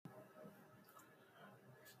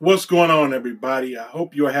What's going on, everybody? I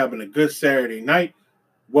hope you're having a good Saturday night.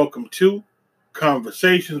 Welcome to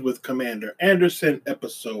Conversations with Commander Anderson,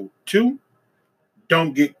 Episode 2.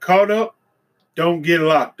 Don't get caught up, don't get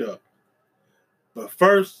locked up. But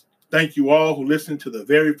first, thank you all who listened to the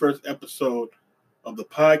very first episode of the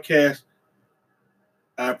podcast.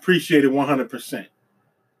 I appreciate it 100%.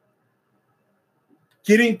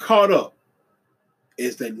 Getting caught up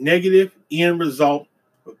is the negative end result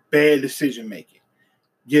of bad decision making.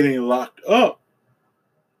 Getting locked up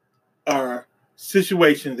are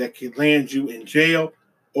situations that can land you in jail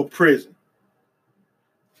or prison.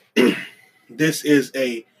 This is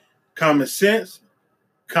a common sense,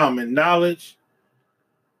 common knowledge,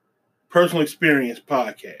 personal experience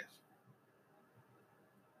podcast.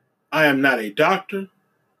 I am not a doctor,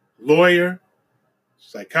 lawyer,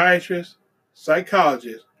 psychiatrist,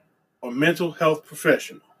 psychologist, or mental health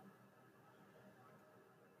professional.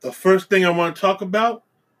 The first thing I want to talk about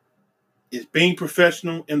is being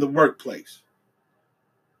professional in the workplace.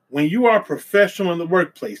 When you are professional in the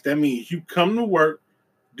workplace, that means you come to work,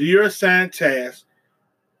 do your assigned tasks,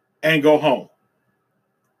 and go home.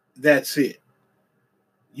 That's it.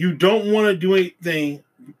 You don't want to do anything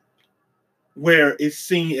where it's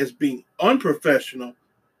seen as being unprofessional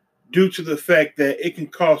due to the fact that it can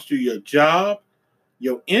cost you your job,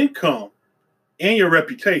 your income, and your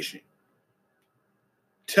reputation.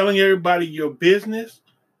 Telling everybody your business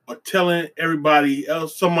or telling everybody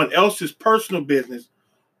else, someone else's personal business,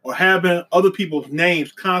 or having other people's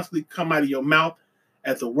names constantly come out of your mouth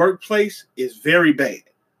at the workplace is very bad.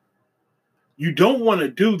 You don't want to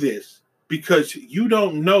do this because you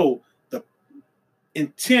don't know the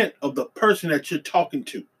intent of the person that you're talking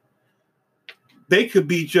to. They could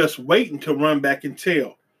be just waiting to run back and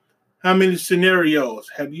tell. How many scenarios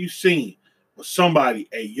have you seen where somebody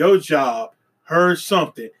at your job heard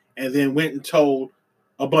something and then went and told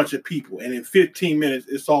a bunch of people, and in 15 minutes,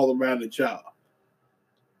 it's all around the job?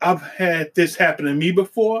 I've had this happen to me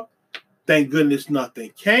before. Thank goodness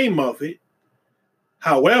nothing came of it.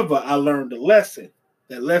 However, I learned a lesson.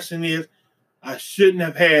 That lesson is I shouldn't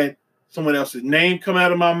have had someone else's name come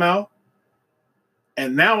out of my mouth.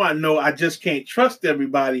 And now I know I just can't trust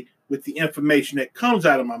everybody with the information that comes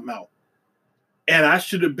out of my mouth. And I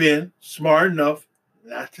should have been smart enough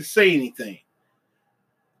not to say anything.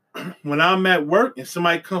 When I'm at work and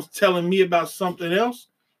somebody comes telling me about something else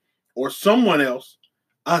or someone else,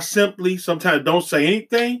 I simply sometimes don't say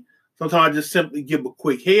anything. Sometimes I just simply give a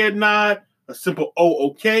quick head nod, a simple, oh,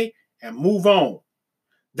 okay, and move on.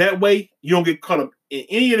 That way, you don't get caught up in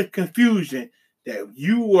any of the confusion that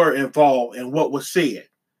you were involved in what was said.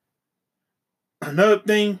 Another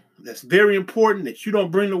thing that's very important that you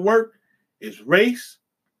don't bring to work is race,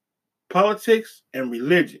 politics, and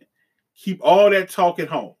religion. Keep all that talk at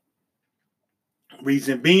home.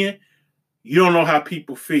 Reason being, you don't know how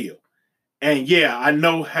people feel. And yeah, I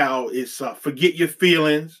know how it's forget your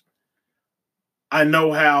feelings. I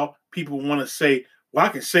know how people want to say, well, I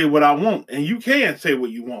can say what I want. And you can say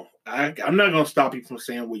what you want. I'm not going to stop you from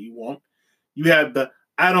saying what you want. You have the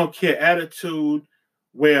I don't care attitude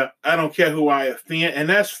where I don't care who I offend. And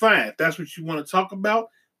that's fine. If that's what you want to talk about,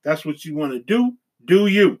 that's what you want to do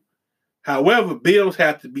you. However, bills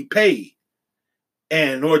have to be paid.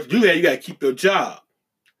 And in order to do that, you got to keep your job.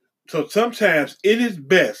 So sometimes it is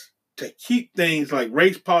best to keep things like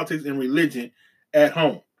race, politics, and religion at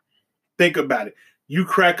home. Think about it. You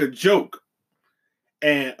crack a joke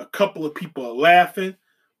and a couple of people are laughing,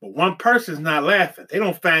 but one person's not laughing. They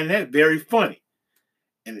don't find that very funny.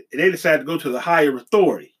 And they decide to go to the higher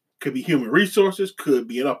authority. Could be human resources, could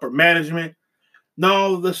be an upper management. Now,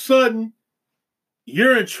 all of a sudden,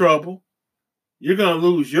 you're in trouble. You're going to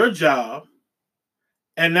lose your job.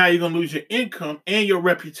 And now you're going to lose your income, and your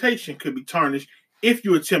reputation could be tarnished if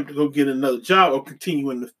you attempt to go get another job or continue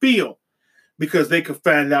in the field, because they could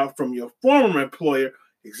find out from your former employer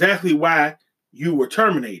exactly why you were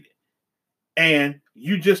terminated. And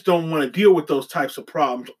you just don't want to deal with those types of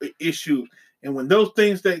problems, issues. And when those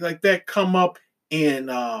things like that come up in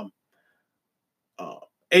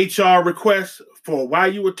HR requests for why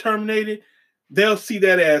you were terminated, they'll see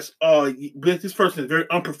that as this person is very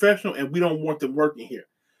unprofessional and we don't want them working here.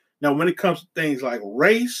 Now, when it comes to things like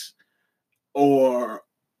race or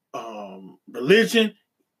religion,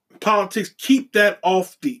 politics, keep that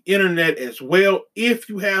off the internet as well if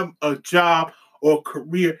you have a job or a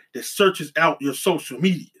career that searches out your social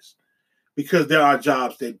medias, because there are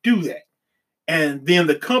jobs that do that. And then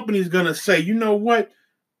the company is going to say, you know what?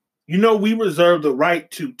 You know, we reserve the right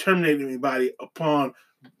to terminate anybody upon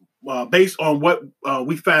based on what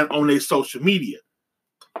we find on their social media.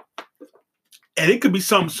 And it could be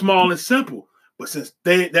something small and simple, But since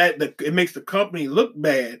it makes the company look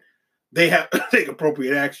bad, they have to take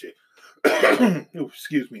appropriate action.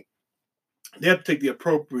 Excuse me. They have to take the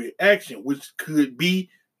appropriate action, which could be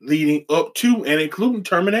leading up to and including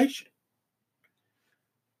termination.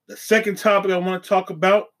 The second topic I want to talk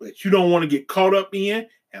about that you don't want to get caught up in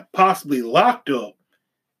and possibly locked up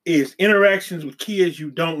is interactions with kids you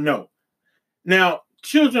don't know. Now,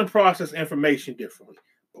 children process information differently,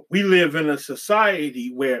 but we live in a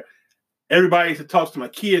society where everybody that talks to my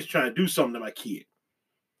kids trying to do something to my kid.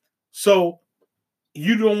 So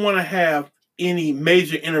you don't want to have any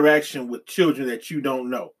major interaction with children that you don't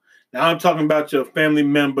know. Now, I'm talking about your family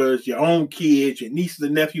members, your own kids, your nieces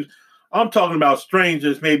and nephews. I'm talking about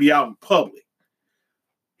strangers maybe out in public.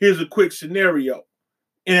 Here's a quick scenario.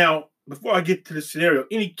 Now, before I get to the scenario,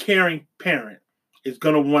 any caring parent is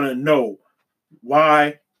going to want to know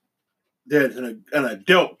why there's an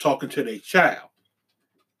adult talking to their child.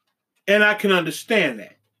 And I can understand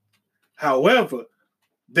that. However,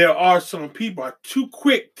 there are some people are too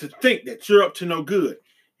quick to think that you're up to no good.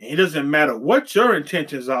 And it doesn't matter what your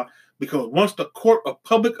intentions are, because once the court of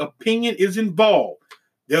public opinion is involved,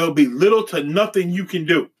 there will be little to nothing you can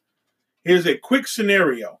do. Here's a quick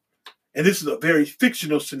scenario. And this is a very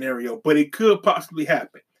fictional scenario, but it could possibly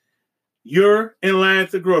happen. You're in line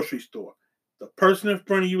at the grocery store. The person in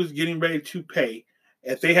front of you is getting ready to pay.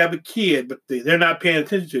 If they have a kid, but they're not paying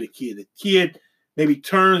attention to the kid maybe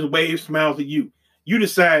turns, waves, smiles at you. You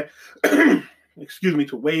decide, to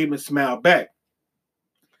wave and smile back.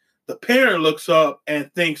 The parent looks up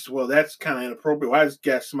and thinks, well, that's kind of inappropriate. Why is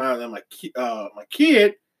this guy smiling at my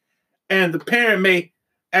kid? And the parent may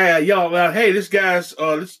yell out, hey, this guy's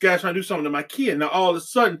trying to do something to my kid. Now, all of a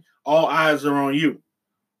sudden, all eyes are on you.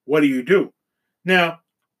 What do? Now,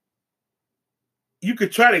 you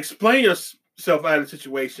could try to explain yourself out of the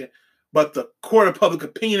situation, but the court of public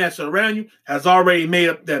opinion that's around you has already made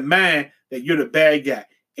up their mind that you're the bad guy.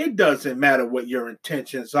 It doesn't matter what your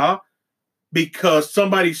intentions are, because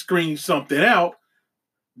somebody screams something out.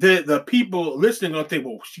 The people listening are going to think,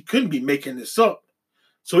 well, she couldn't be making this up.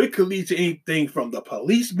 So it could lead to anything from the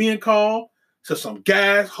police being called to some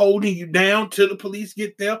guys holding you down till the police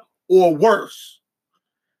get there, or worse.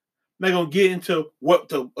 I'm not going to get into what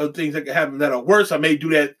the things that can happen that are worse. I may do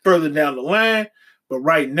that further down the line, but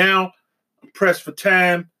right now I'm pressed for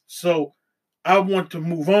time, so I want to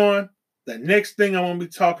move on. The next thing I want to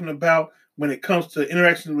be talking about when it comes to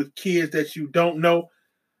interactions with kids that you don't know,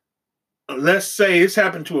 let's say this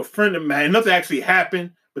happened to a friend of mine. Nothing actually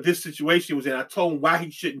happened, but this situation was in. I told him why he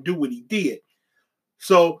shouldn't do what he did.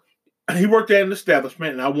 So he worked at an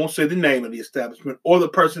establishment, and I won't say the name of the establishment or the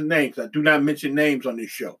person's name, because I do not mention names on this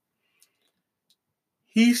show.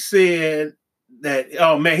 He said that,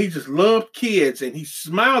 oh man, he just loved kids, and he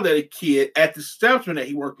smiled at a kid at the establishment that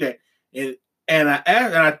he worked at. And I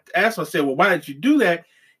asked him, I said, well, why did you do that?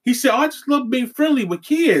 He said, oh, I just love being friendly with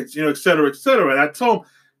kids, et cetera, et cetera. And I told him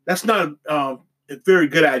that's not a very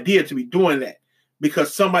good idea to be doing that,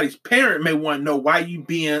 because somebody's parent may want to know why you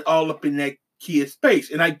being all up in that kid's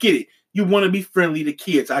space. And I get it. You want to be friendly to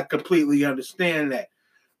kids. I completely understand that.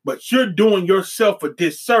 But you're doing yourself a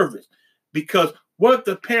disservice, because what if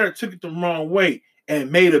the parent took it the wrong way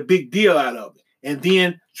and made a big deal out of it and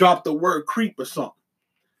then dropped the word creep or something?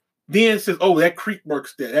 Then says, oh, that creep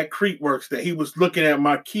works there. That creep works there. He was looking at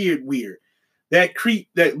my kid weird. That creep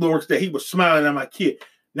that works there. He was smiling at my kid.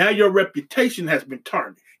 Now your reputation has been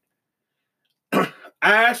tarnished.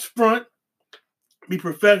 Eyes front, be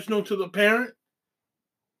professional to the parent,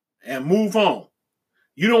 and move on.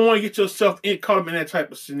 You don't want to get yourself caught up in that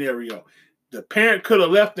type of scenario. The parent could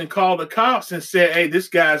have left and called the cops and said, hey, this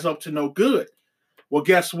guy's up to no good. Well,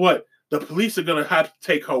 guess what? The police are going to have to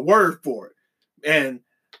take her word for it. And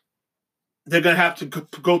they're going to have to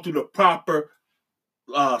go through the proper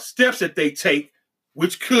steps that they take,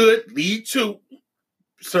 which could lead to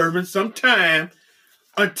serving some time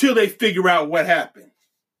until they figure out what happened.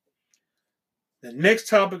 The next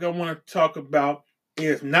topic I want to talk about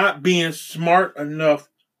is not being smart enough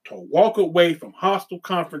to walk away from hostile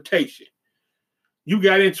confrontation. You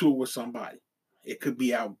got into it with somebody. It could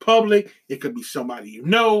be out in public. It could be somebody you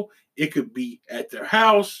know. It could be at their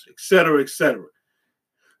house, et cetera, et cetera.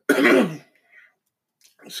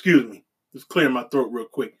 Excuse me. Just clearing my throat real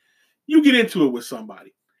quick. You get into it with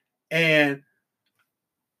somebody, and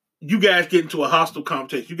you guys get into a hostile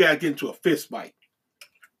confrontation. You guys get into a fist fight.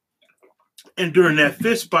 And during that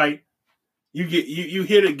fist fight, you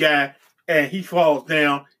hit a guy, and he falls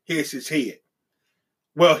down, hits his head.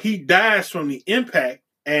 Well, he dies from the impact,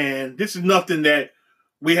 and this is nothing that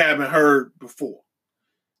we haven't heard before.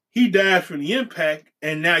 He died from the impact,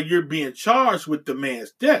 and now you're being charged with the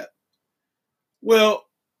man's death. Well,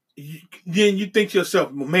 then you think to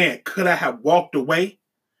yourself, well, man, could I have walked away?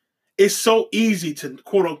 It's so easy to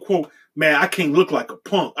quote unquote, man, I can't look like a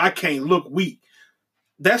punk. I can't look weak.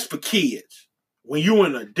 That's for kids. When you're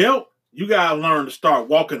an adult, you got to learn to start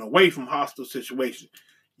walking away from hostile situations.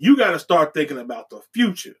 You got to start thinking about the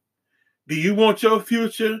future. Do you want your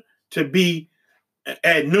future to be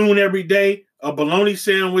at noon every day, a bologna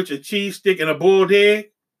sandwich, a cheese stick, and a boiled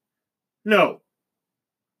egg? No.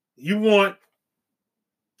 You want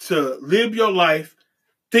to live your life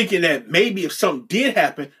thinking that maybe if something did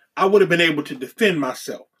happen, I would have been able to defend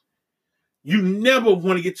myself. You never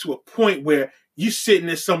want to get to a point where you're sitting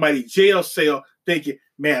in somebody's jail cell thinking,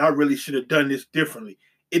 man, I really should have done this differently.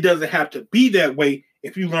 It doesn't have to be that way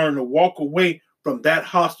if you learn to walk away from that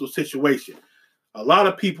hostile situation. A lot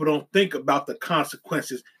of people don't think about the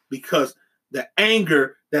consequences because the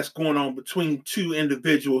anger that's going on between two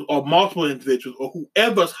individuals or multiple individuals or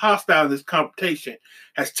whoever's hostile in this confrontation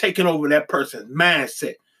has taken over that person's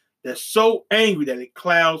mindset. They're so angry that it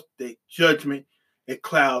clouds their judgment. It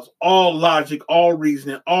clouds all logic, all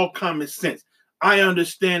reasoning, all common sense. I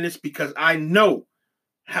understand this because I know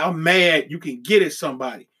how mad you can get at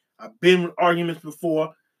somebody. I've been in arguments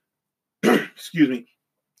before. Excuse me.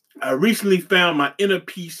 I recently found my inner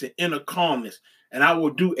peace and inner calmness, and I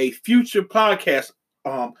will do a future podcast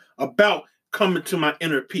about coming to my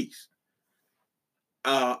inner peace.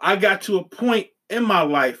 I got to a point in my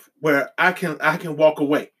life where I can walk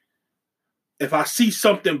away. If I see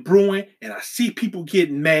something brewing and I see people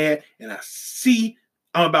getting mad and I see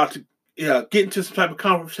I'm about to get into some type of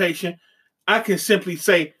conversation, I can simply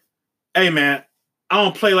say, hey man, I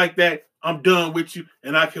don't play like that. I'm done with you,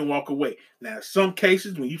 and I can walk away. Now, in some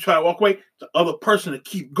cases, when you try to walk away, the other person will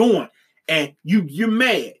keep going, and you're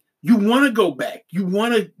mad. You want to go back. You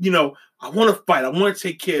want to, I want to fight. I want to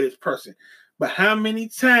take care of this person. But how many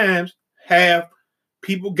times have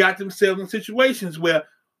people got themselves in situations where,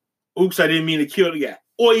 oops, I didn't mean to kill the guy.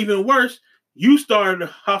 Or even worse, you started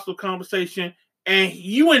a hostile conversation, and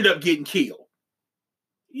you end up getting killed.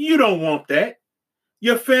 You don't want that.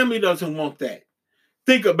 Your family doesn't want that.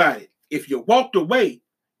 Think about it. If you walked away,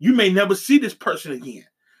 you may never see this person again.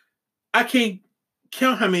 I can't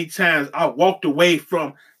count how many times I walked away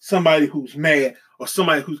from somebody who's mad or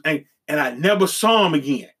somebody who's angry, and I never saw him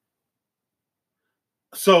again.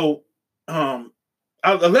 So, a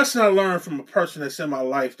lesson I learned from a person that's in my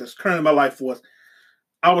life, that's currently in my life, was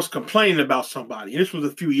I was complaining about somebody. And this was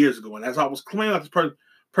a few years ago. And as I was complaining about this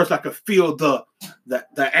person, I could feel the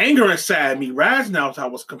anger inside me rising as I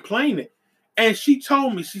was complaining. And she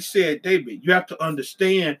told me, she said, David, you have to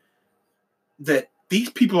understand that these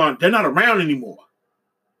people they're not around anymore.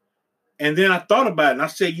 And then I thought about it and I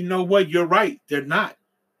said, you know what? You're right. They're not.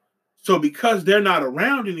 So because they're not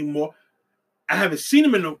around anymore, I haven't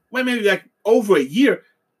seen them maybe like over a year.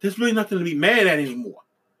 There's really nothing to be mad at anymore.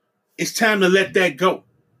 It's time to let that go.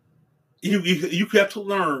 You have to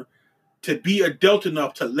learn to be adult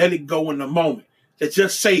enough to let it go in the moment. To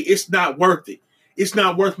just say it's not worth it. It's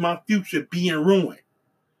not worth my future being ruined.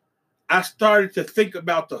 I started to think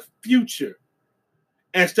about the future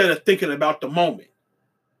instead of thinking about the moment.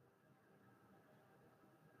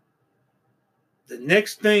 The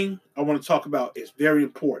next thing I want to talk about is very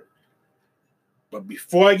important. But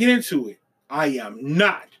before I get into it, I am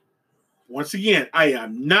not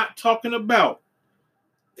talking about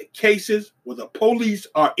the cases where the police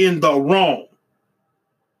are in the wrong.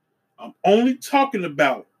 I'm only talking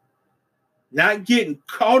about not getting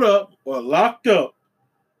caught up or locked up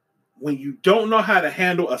when you don't know how to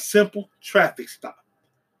handle a simple traffic stop.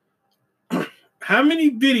 How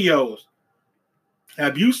many videos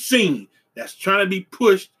have you seen that's trying to be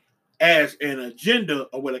pushed as an agenda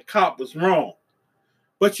of where the cop was wrong?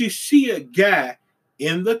 But you see a guy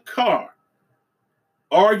in the car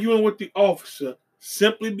arguing with the officer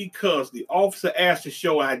simply because the officer asked to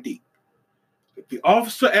show ID. If the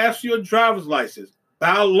officer asks for your driver's license,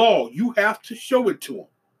 by law, you have to show it to him.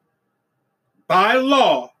 By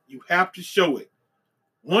law, you have to show it.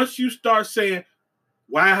 Once you start saying,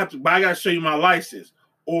 why I gotta show you my license,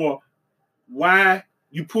 or why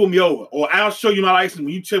you pull me over, or I'll show you my license when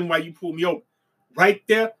you tell me why you pull me over. Right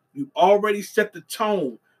there, you already set the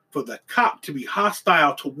tone for the cop to be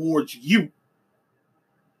hostile towards you.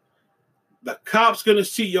 The cop's gonna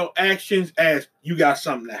see your actions as you got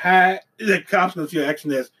something to hide. The cop's gonna see your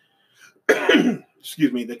actions as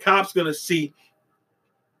excuse me, the cop's gonna see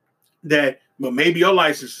that, well, maybe your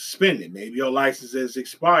license is suspended, maybe your license is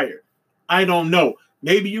expired. I don't know.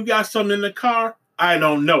 Maybe you got something in the car. I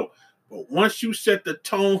don't know. But once you set the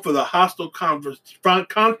tone for the hostile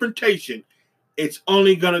confrontation, it's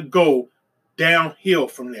only going to go downhill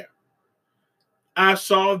from there. I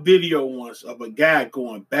saw a video once of a guy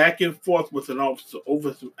going back and forth with an officer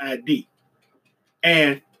over some ID.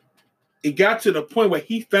 And it got to the point where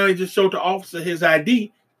he finally just showed the officer his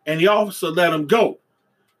ID and the officer let him go.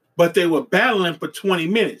 But they were battling for 20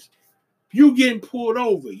 minutes. You getting pulled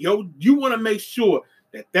over, you want to make sure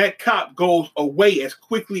that cop goes away as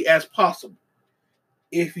quickly as possible.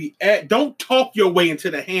 If don't talk your way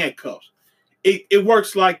into the handcuffs. It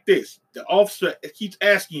works like this. The officer keeps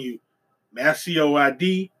asking you, may I see your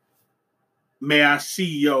ID? May I see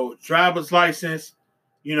your driver's license?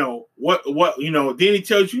 What, then he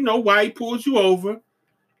tells you, why he pulls you over.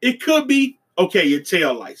 It could be, okay, your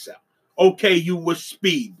tail lights out. Okay, you were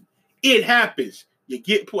speeding. It happens.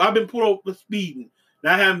 I've been pulled over for speeding.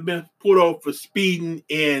 And I haven't been pulled over for speeding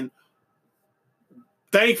in,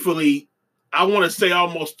 thankfully, I want to say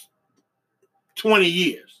almost 20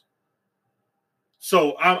 years.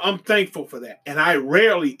 So I'm thankful for that. And I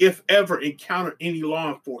rarely, if ever, encounter any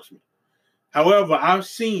law enforcement. However, I've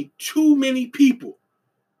seen too many people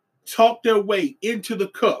talk their way into the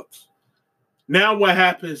cuffs. Now what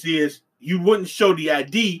happens is you wouldn't show the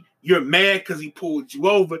ID. You're mad because he pulled you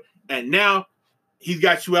over. And now he's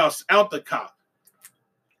got you out the car.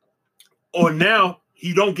 Or now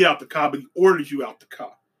he don't get out the car, but he orders you out the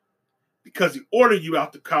car. Because he ordered you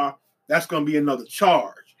out the car, that's going to be another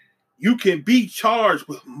charge. You can be charged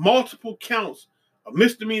with multiple counts of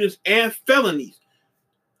misdemeanors and felonies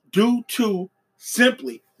due to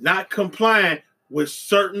simply not complying with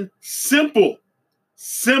certain simple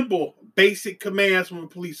basic commands from a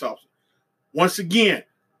police officer. Once again,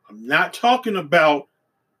 I'm not talking about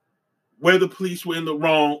whether police were in the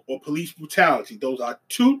wrong or police brutality. Those are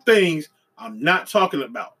two things I'm not talking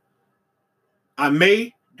about. I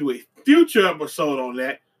may do a future episode on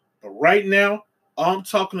that, but right now, all I'm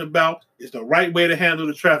talking about is the right way to handle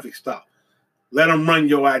the traffic stop. Let them run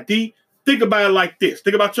your ID. Think about it like this.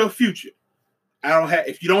 Think about your future.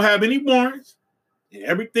 If you don't have any warrants and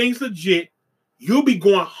everything's legit, you'll be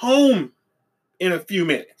going home in a few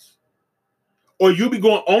minutes. Or you'll be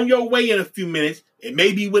going on your way in a few minutes. It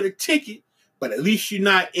may be with a ticket, but at least you're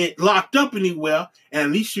not locked up anywhere, and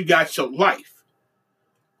at least you got your life.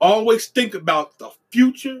 Always think about the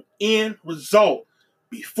future end result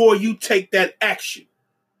before you take that action.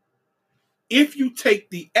 If you take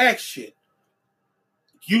the action,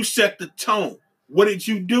 you set the tone. What did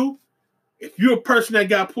you do? If you're a person that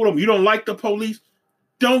got pulled over, you don't like the police,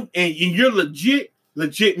 and you're legit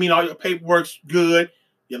mean all your paperwork's good,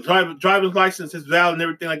 your driver's license is valid and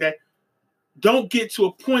everything like that. Don't get to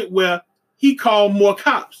a point where he called more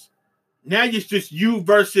cops. Now it's just you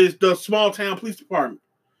versus the small town police department,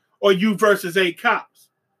 or you versus 8 cops.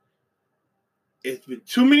 It's been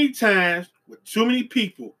too many times where too many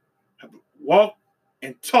people have walked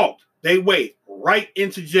and talked their way right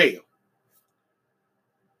into jail.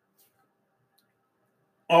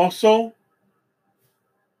 Also,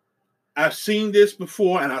 I've seen this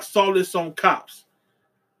before, and I saw this on Cops.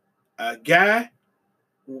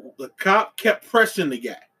 The cop kept pressing the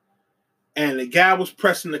guy, and the guy was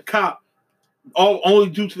pressing the cop only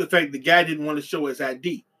due to the fact the guy didn't want to show his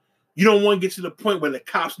ID. You don't want to get to the point where the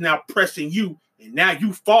cop's now pressing you, and now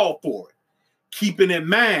you fall for it. Keeping in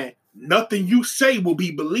mind, nothing you say will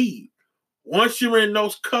be believed. Once you're in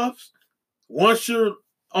those cuffs, once you're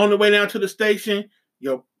on the way down to the station,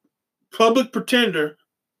 your public pretender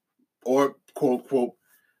or quote unquote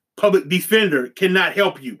public defender cannot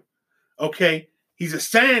help you. Okay? He's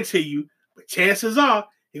assigned to you, but chances are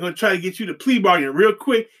he's going to try to get you to plea bargain real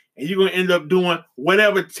quick, and you're going to end up doing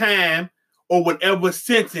whatever time or whatever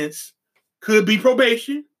sentence. Could be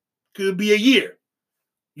probation, could be a year.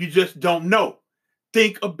 You just don't know.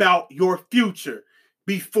 Think about your future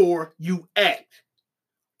before you act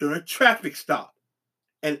during a traffic stop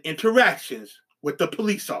and interactions with the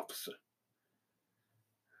police officer.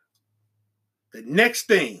 The next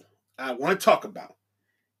thing I want to talk about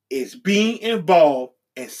is being involved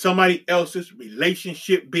in somebody else's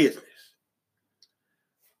relationship business.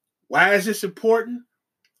 Why is this important?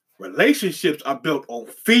 Relationships are built on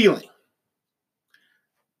feeling.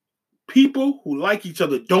 People who like each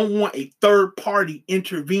other don't want a third party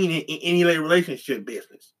intervening in any relationship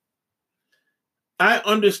business. I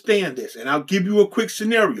understand this, and I'll give you a quick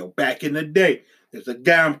scenario. Back in the day, there's a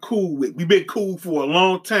guy I'm cool with. We've been cool for a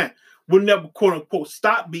long time. We'll never, quote unquote,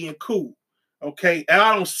 stop being cool. Okay? And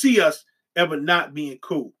I don't see us ever not being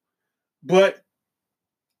cool. But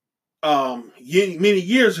many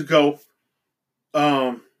years ago,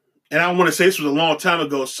 and I want to say this was a long time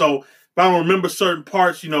ago, so if I don't remember certain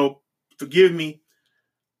parts, forgive me.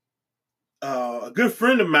 A good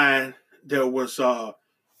friend of mine, there was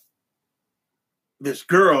this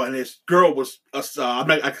girl, and this girl was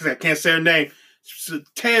I can't say her name. She's a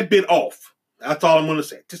tad bit off. That's all I'm going to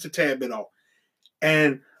say. Just a tad bit off.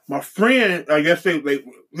 And my friend, I guess they're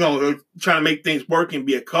trying to make things work and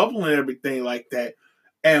be a couple and everything like that.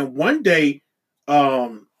 And one day,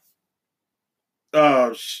 I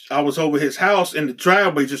was over his house in the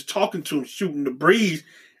driveway, just talking to him, shooting the breeze.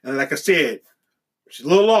 And like I said, she's a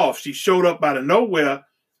little off. She showed up out of nowhere,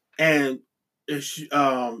 and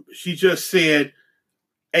she just said,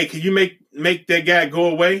 "Hey, can you make that guy go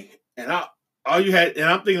away?" And I'm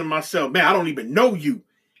thinking to myself, man, I don't even know you.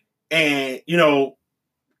 And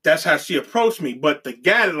that's how she approached me. But the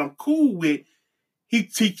guy that I'm cool with, he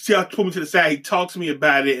pulled me to the side. He talked to me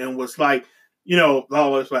about it and was like,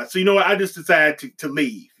 all this. So what? I just decided to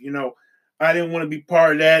leave. I didn't want to be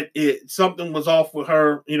part of that. Something was off with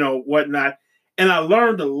her, whatnot. And I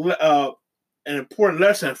learned an important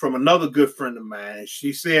lesson from another good friend of mine.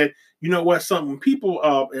 She said, you know what? When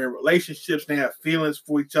people in relationships, they have feelings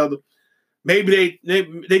for each other. Maybe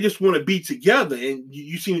they just want to be together, and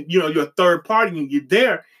you see, you're a third party, and you're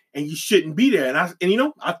there, and you shouldn't be there. And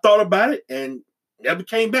I thought about it, and never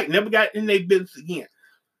came back, never got in their business again.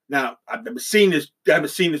 Now I've never seen this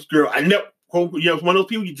girl. I never, one of those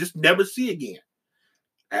people you just never see again.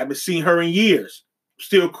 I haven't seen her in years.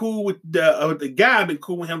 Still cool with the guy. I've been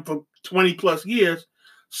cool with him for 20 plus years,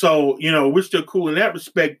 so we're still cool in that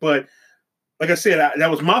respect. But like I said, that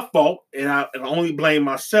was my fault, and I only blame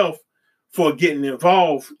myself for getting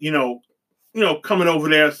involved, coming over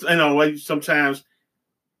there, sometimes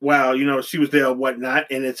while, she was there or whatnot.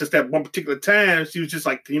 And it's just that one particular time, she was just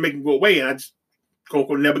like, can you make him go away? And I just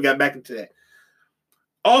never got back into that.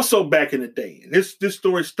 Also back in the day, and this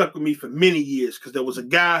story stuck with me for many years because there was a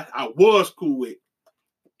guy I was cool with.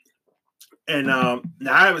 And now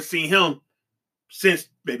I haven't seen him since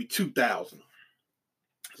maybe 2000.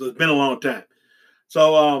 So it's been a long time.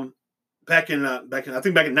 So back in I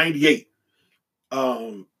think back in 98,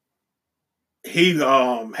 he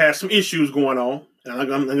had some issues going on, and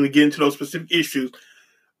I'm going to get into those specific issues,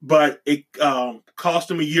 but it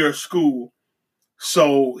cost him a year of school,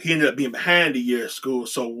 so he ended up being behind a year of school.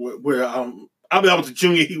 So I was a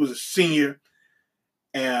junior, he was a senior,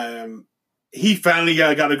 and he finally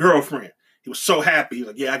got a girlfriend. He was so happy. He was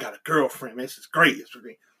like, yeah, I got a girlfriend. Man, this is great. It's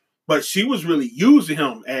great. But she was really using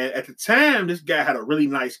him, and at the time, this guy had a really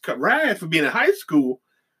nice cut ride for being in high school.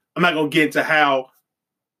 I'm not going to get into how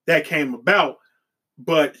that came about,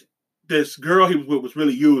 but this girl he was with was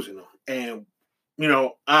really using him. And,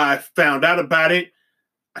 I found out about it.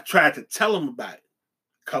 I tried to tell him about it.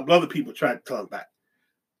 A couple other people tried to tell him about it.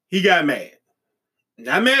 He got mad.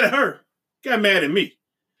 Not mad at her. Got mad at me.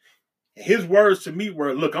 And his words to me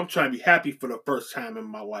were, look, I'm trying to be happy for the first time in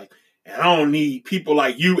my life. And I don't need people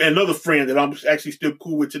like you and another friend that I'm actually still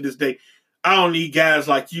cool with to this day. I don't need guys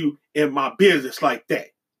like you in my business like that.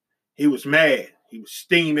 He was mad. He was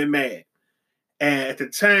steaming mad. And at the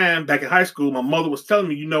time, back in high school, my mother was telling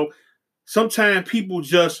me, sometimes people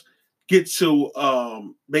just get to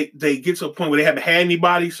they get to a point where they haven't had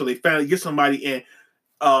anybody, so they finally get somebody, and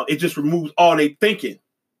it just removes all their thinking,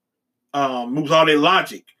 moves all their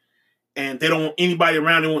logic, and they don't want anybody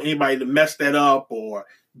around. They don't want anybody to mess that up or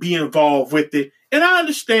be involved with it. And I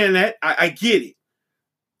understand that. I get it.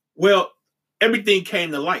 Well, everything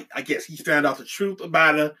came to light. I guess he found out the truth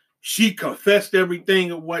about her. She confessed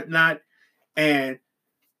everything and whatnot. But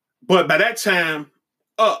by that time,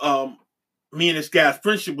 me and this guy's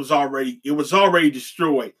friendship was already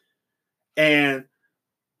destroyed. And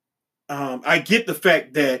I get the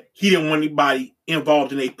fact that he didn't want anybody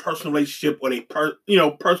involved in a personal relationship or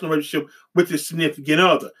personal relationship with his significant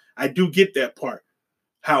other. I do get that part.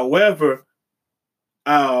 However,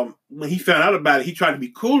 when he found out about it, he tried to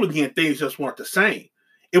be cool again. Things just weren't the same.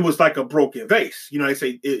 It was like a broken vase. They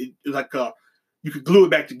say it's like you could glue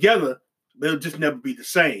it back together, but it'll just never be the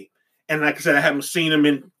same. And like I said, I haven't seen him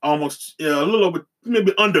in almost a little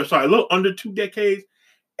under 2 decades.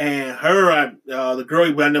 And her, the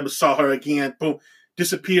girl, I never saw her again. Boom,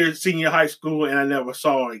 disappeared senior high school, and I never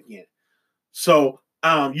saw her again. So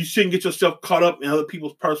you shouldn't get yourself caught up in other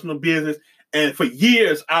people's personal business. And for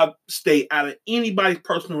years, I've stayed out of anybody's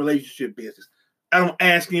personal relationship business. I don't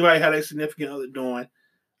ask anybody how their significant other doing.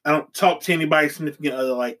 I don't talk to anybody's significant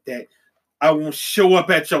other like that. I won't show up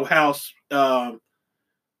at your house. If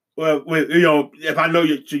I know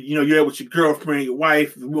you're there with your girlfriend, your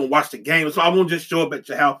wife, we won't watch the game. So I won't just show up at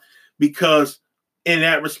your house because, in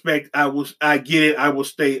that respect, I get it. I will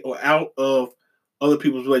stay out of other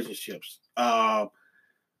people's relationships. That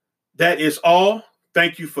is all.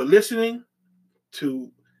 Thank you for listening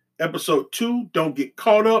to episode 2. Don't get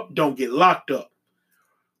caught up. Don't get locked up.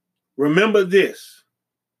 Remember this.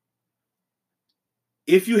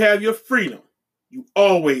 If you have your freedom, you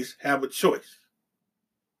always have a choice.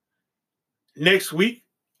 Next week,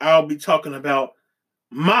 I'll be talking about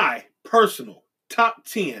my personal top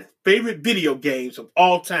 10 favorite video games of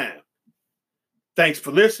all time. Thanks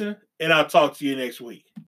for listening, and I'll talk to you next week.